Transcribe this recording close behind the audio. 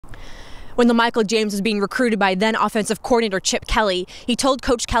When LaMichael James was being recruited by then offensive coordinator Chip Kelly, he told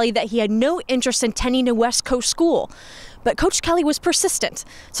Coach Kelly that he had no interest in attending a West Coast school. But Coach Kelly was persistent,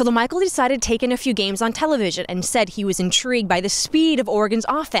 so LaMichael decided to take in a few games on television and said he was intrigued by the speed of Oregon's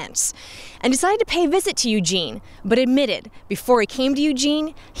offense and decided to pay a visit to Eugene, but admitted before he came to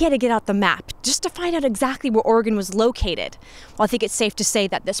Eugene, he had to get out the map just to find out exactly where Oregon was located. Well, I think it's safe to say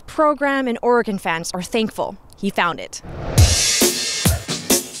that this program and Oregon fans are thankful he found it.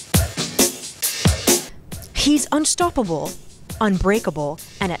 He's unstoppable, unbreakable,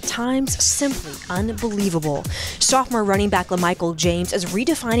 and at times simply unbelievable. Sophomore running back LaMichael James is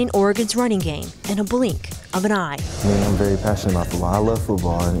redefining Oregon's running game in a blink of an eye. I'm very passionate about football. I love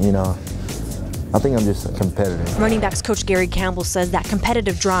football, and I think I'm just a competitor. Running backs coach Gary Campbell says that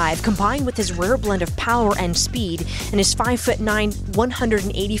competitive drive, combined with his rare blend of power and speed and his 5'9",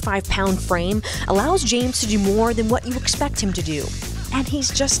 185-pound frame, allows James to do more than what you expect him to do. And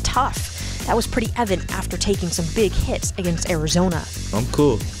he's just tough. That was pretty evident after taking some big hits against Arizona. I'm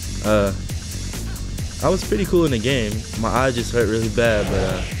cool. I was pretty cool in the game. My eye just hurt really bad,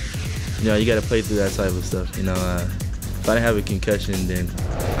 but you got to play through that type of stuff. If I didn't have a concussion, then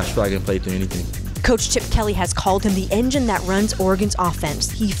I feel like I can play through anything. Coach Chip Kelly has called him the engine that runs Oregon's offense.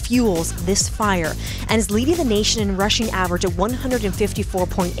 He fuels this fire and is leading the nation in rushing average at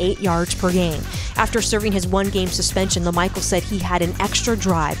 154.8 yards per game. After serving his one-game suspension, LaMichael said he had an extra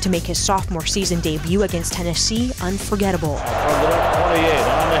drive to make his sophomore season debut against Tennessee unforgettable. On the 28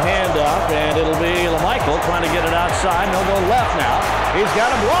 on the handoff, and it'll be LaMichael trying to get it outside. And he'll go left now. He's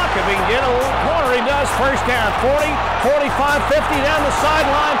got a block. If he can get a little corner, he does. First down, 40, 45, 50 down the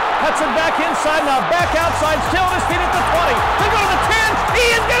sideline. Cuts it back inside. Now back outside, still on his feet at the 20. They go to the 10. He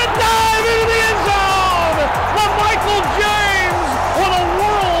is going to dive into the end zone. LaMichael James with a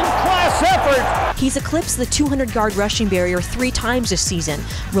world-class effort. He's eclipsed the 200-yard rushing barrier 3 times this season,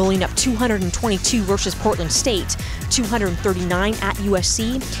 rolling up 222 versus Portland State, 239 at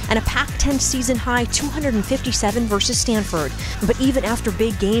USC, and a Pac-10 season-high 257 versus Stanford. But even after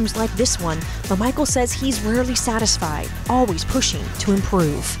big games like this one, LaMichael says he's rarely satisfied, always pushing to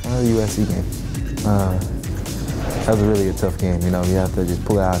improve. The USC game, that was really a tough game. You have to just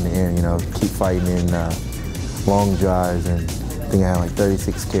pull it out in the end, keep fighting in long drives, and I think I had like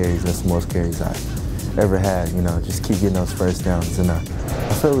 36 carries. That's the most carries I ever had, just keep getting those first downs, and I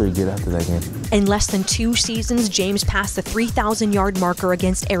felt really good after that game. In less than 2 seasons, James passed the 3,000-yard marker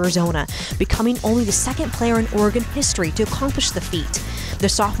against Arizona, becoming only the second player in Oregon history to accomplish the feat. The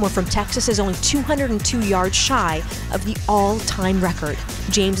sophomore from Texas is only 202 yards shy of the all-time record.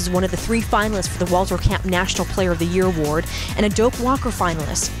 James is one of the 3 finalists for the Walter Camp National Player of the Year award and a Doak Walker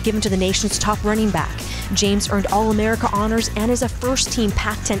finalist, given to the nation's top running back. James earned All-America honors and is a first-team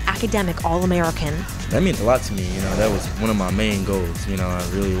Pac-10 academic All-American. That means a lot to me. That was one of my main goals. I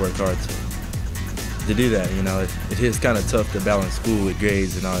really worked hard to do that. It is kind of tough to balance school with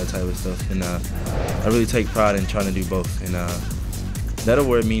grades and all that type of stuff. And I really take pride in trying to do both. And that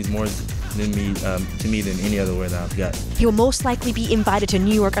award means more to me than any other award that I've got. He will most likely be invited to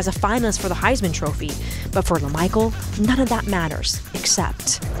New York as a finalist for the Heisman Trophy. But for LaMichael, none of that matters,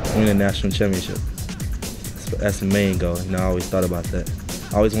 except win a national championship. That's the main goal. I always thought about that.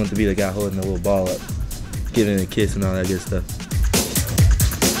 I always wanted to be the guy holding the little ball up, giving it a kiss and all that good stuff.